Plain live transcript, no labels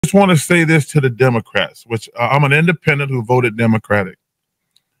Just want to say this to the Democrats, which I'm an independent who voted Democratic.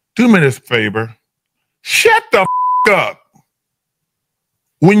 Do me this favor. Shut the up.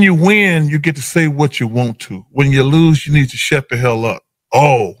 When you win, you get to say what you want to. When you lose, you need to shut the hell up.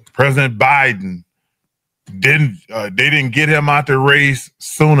 Oh, President Biden they didn't get him out the race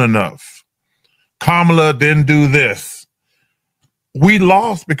soon enough. Kamala didn't do this. We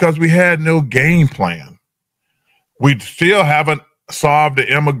lost because we had no game plan. We still haven't solved the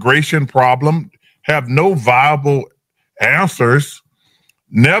immigration problem, have no viable answers,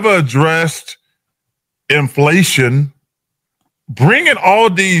 never addressed inflation, bringing all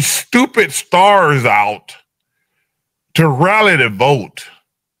these stupid stars out to rally the vote.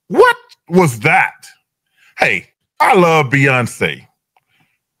 What was that? Hey, I love Beyonce.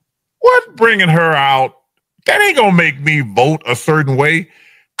 What bringing her out? That ain't gonna make me vote a certain way.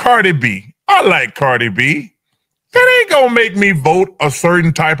 Cardi B, I like Cardi B. That ain't gonna make me vote a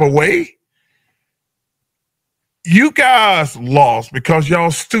certain type of way. You guys lost because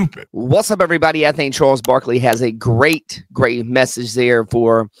y'all stupid. What's up, everybody? I think Charles Barkley has a great message there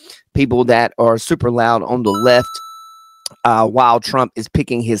for people that are super loud on the left while Trump is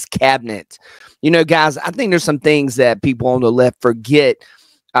picking his cabinet. You know, guys, I think there's some things that people on the left forget.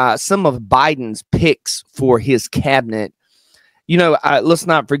 Some of Biden's picks for his cabinet. You know, let's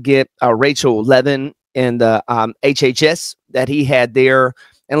not forget Rachel Levine and the HHS that he had there.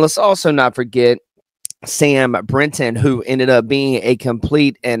 And let's also not forget Sam Brinton, who ended up being a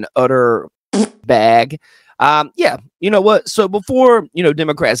complete and utter bag. Yeah, you know what? So before,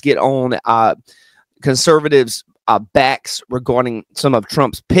 Democrats get on conservatives' backs regarding some of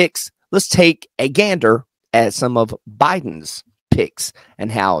Trump's picks, let's take a gander at some of Biden's picks and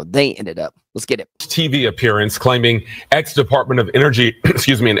how they ended up. Let's get it. TV appearance claiming ex-Department of Energy,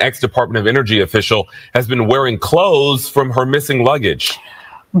 an ex-Department of Energy official has been wearing clothes from her missing luggage.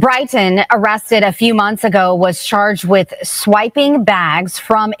 Brinton, arrested a few months ago, was charged with swiping bags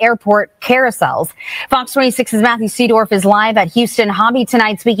from airport carousels. Fox 26's Matthew Seedorf is live at Houston Hobby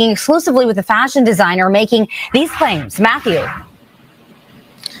tonight, speaking exclusively with a fashion designer making these claims. Matthew.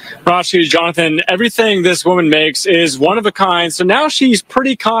 Rashi, Jonathan, everything this woman makes is one of a kind, so now she's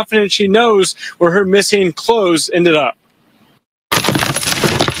pretty confident she knows where her missing clothes ended up.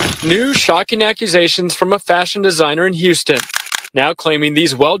 New shocking accusations from a fashion designer in Houston, now claiming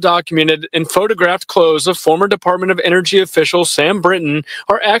these well-documented and photographed clothes of former Department of Energy official Sam Brinton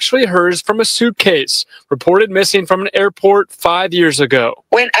are actually hers from a suitcase, reported missing from an airport 5 years ago.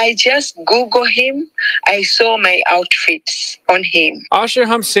 When I just Google him, I saw my outfits on him. Asha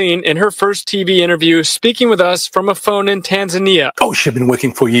Hamseen, in her first TV interview, speaking with us from a phone in Tanzania. Oh, she's been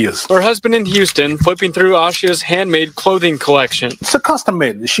working for years. Her husband in Houston, flipping through Asha's handmade clothing collection. It's a custom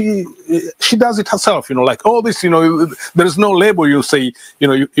made. She does it herself, like all this, there is no label you say,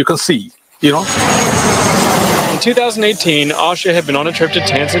 you can see, In 2018, Asha had been on a trip to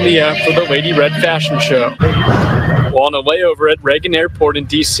Tanzania for the Lady Red fashion show. While on a layover at Reagan Airport in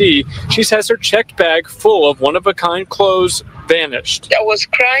D.C., she says her checked bag full of one-of-a-kind clothes vanished. I was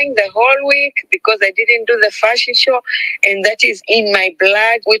crying the whole week because I didn't do the fashion show, and that is in my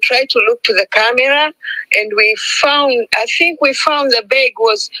blood. We tried to look to the camera, and I think we found the bag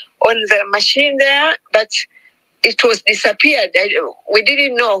was on the machine there, but it was disappeared. We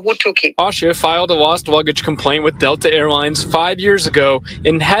didn't know who took it. Asha filed a lost luggage complaint with Delta Airlines 5 years ago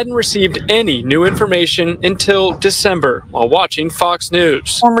and hadn't received any new information until December while watching Fox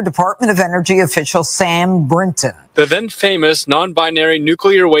News. Former Department of Energy official Sam Brinton. The then famous non-binary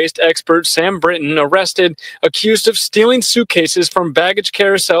nuclear waste expert Sam Brinton arrested, accused of stealing suitcases from baggage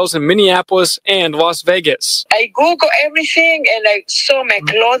carousels in Minneapolis and Las Vegas. I Googled everything and I saw my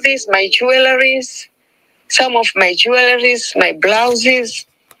clothes, my jewelries, some of my jewelries, my blouses,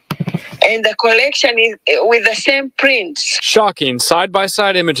 and the collection is with the same prints. Shocking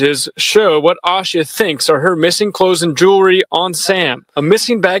side-by-side images show what Asha thinks are her missing clothes and jewelry on Sam. A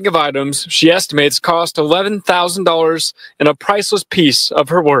missing bag of items she estimates cost $11,000 and a priceless piece of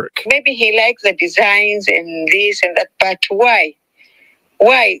her work. Maybe he likes the designs and this and that, but why?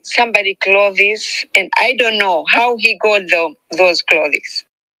 Why somebody clothes? And I don't know how he got those clothes.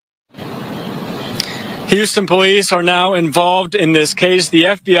 Houston police are now involved in this case. The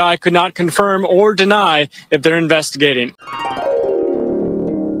FBI could not confirm or deny if they're investigating.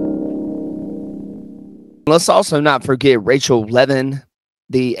 Let's also not forget Rachel Levine,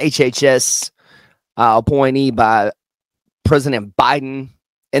 the HHS appointee by President Biden.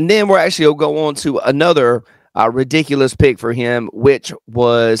 And then we're actually going to go on to another ridiculous pick for him, which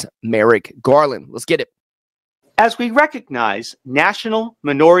was Merrick Garland. Let's get it. As we recognize National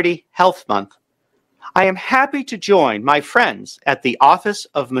Minority Health Month, I am happy to join my friends at the Office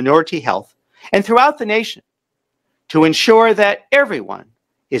of Minority Health and throughout the nation to ensure that everyone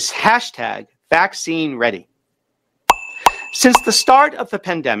is #vaccine ready. Since the start of the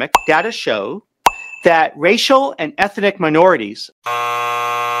pandemic, data show that racial and ethnic minorities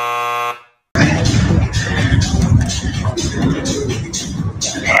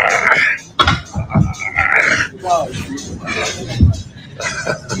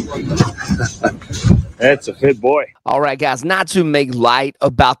That's a good boy. All right, guys, not to make light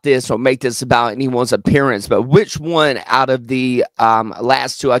about this or make this about anyone's appearance, but which one out of the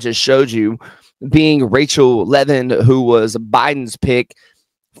last two I just showed you, being Rachel Levine, who was Biden's pick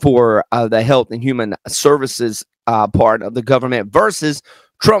for the Health and Human Services part of the government, versus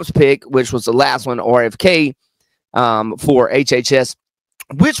Trump's pick, which was the last one, RFK, for HHS,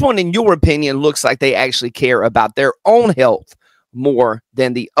 which one, in your opinion, looks like they actually care about their own health more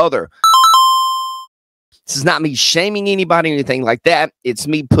than the other? This is not me shaming anybody or anything like that. It's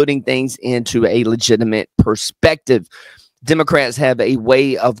me putting things into a legitimate perspective. Democrats have a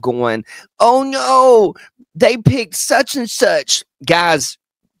way of going, oh no, they picked such and such. Guys,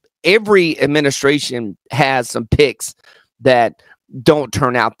 every administration has some picks that don't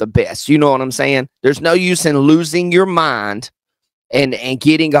turn out the best. You know what I'm saying? There's no use in losing your mind and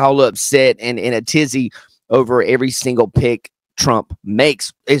getting all upset and in a tizzy over every single pick Trump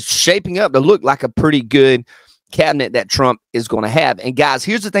makes. It's shaping up to look like a pretty good cabinet that Trump is going to have. And guys,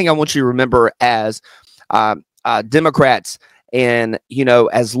 here's the thing I want you to remember as Democrats and, you know,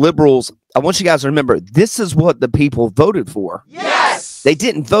 as liberals. I want you guys to remember, this is what the people voted for. Yes! They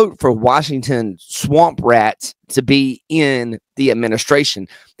didn't vote for Washington swamp rats to be in the administration.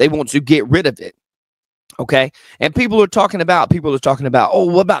 They want to get rid of it. Okay? And people are talking about, oh,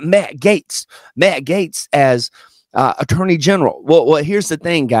 what about Matt Gaetz? Matt Gaetz as Attorney General. Well, here's the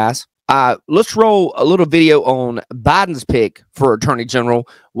thing, guys. Let's roll a little video on Biden's pick for Attorney General.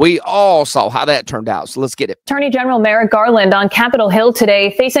 We all saw how that turned out, so let's get it. Attorney General Merrick Garland on Capitol Hill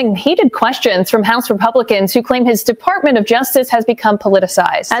today facing heated questions from House Republicans who claim his Department of Justice has become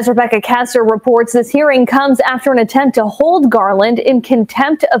politicized. As Rebecca Castor reports, this hearing comes after an attempt to hold Garland in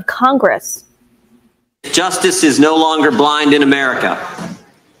contempt of Congress. Justice is no longer blind in America.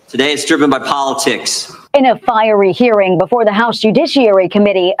 Today it's driven by politics. In a fiery hearing before the House Judiciary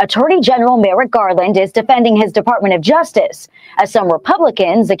Committee, Attorney General Merrick Garland is defending his Department of Justice, as some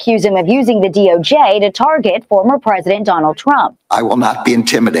Republicans accuse him of using the DOJ to target former President Donald Trump. I will not be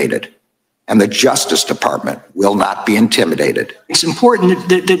intimidated, and the Justice Department will not be intimidated. It's important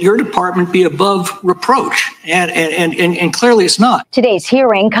that your department be above reproach, and clearly it's not. Today's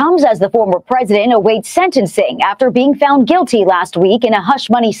hearing comes as the former president awaits sentencing after being found guilty last week in a hush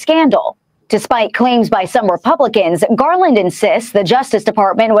money scandal. Despite claims by some Republicans, Garland insists the Justice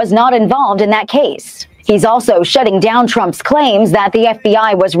Department was not involved in that case. He's also shutting down Trump's claims that the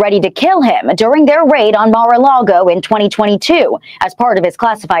FBI was ready to kill him during their raid on Mar-a-Lago in 2022 as part of his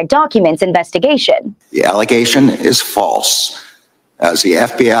classified documents investigation. The allegation is false. As the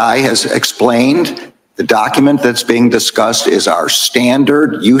FBI has explained, the document that's being discussed is our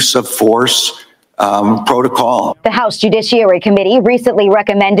standard use of force protocol. The House Judiciary Committee recently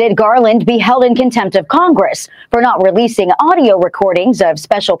recommended Garland be held in contempt of Congress for not releasing audio recordings of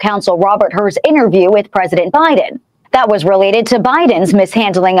Special Counsel Robert Hur's interview with President Biden. That was related to Biden's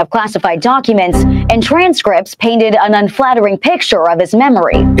mishandling of classified documents, and transcripts painted an unflattering picture of his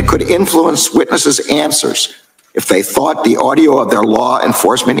memory. It could influence witnesses' answers if they thought the audio of their law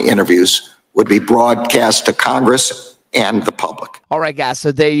enforcement interviews would be broadcast to Congress and the public. All right, guys,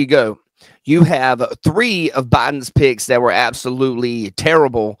 so there you go. You have 3 of Biden's picks that were absolutely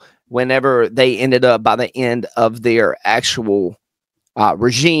terrible whenever they ended up by the end of their actual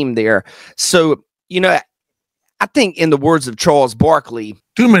regime there. So, you know, I think in the words of Charles Barkley,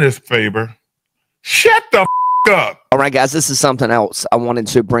 do me this favor, shut the up. All right, guys, this is something else I wanted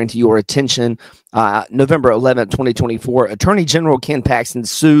to bring to your attention. November 11th, 2024, Attorney General Ken Paxton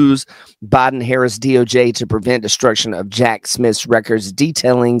sues Biden-Harris DOJ to prevent destruction of Jack Smith's records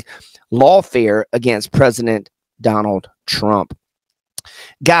detailing lawfare against President Donald Trump.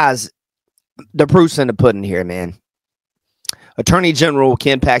 Guys, the proof's in the pudding here, man. Attorney General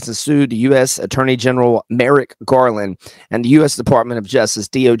Ken Paxton sued the U.S. Attorney General Merrick Garland and the U.S. Department of Justice,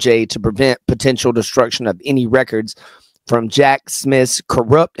 DOJ, to prevent potential destruction of any records from Jack Smith's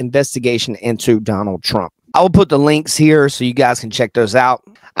corrupt investigation into Donald Trump. I will put the links here so you guys can check those out.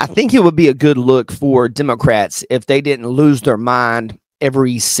 I think it would be a good look for Democrats if they didn't lose their mind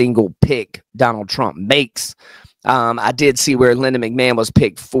every single pick Donald Trump makes. I did see where Linda McMahon was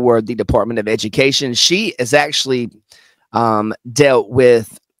picked for the Department of Education. She is actually dealt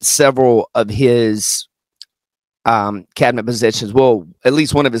with several of his cabinet positions. Well, at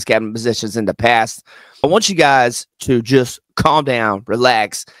least one of his cabinet positions in the past. I want you guys to just calm down,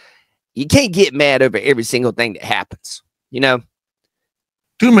 relax. You can't get mad over every single thing that happens, you know?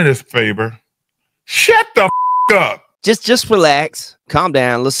 Do me this favor. Shut the up. Just relax, calm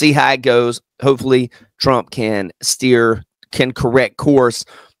down. Let's see how it goes. Hopefully Trump can correct course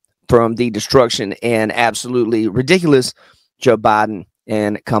from the destruction and absolutely ridiculous Joe Biden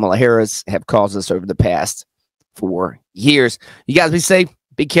and Kamala Harris have caused us over the past 4 years. You guys be safe,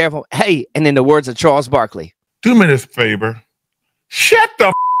 be careful. Hey, and in the words of Charles Barkley, do me this favor. Shut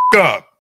the up.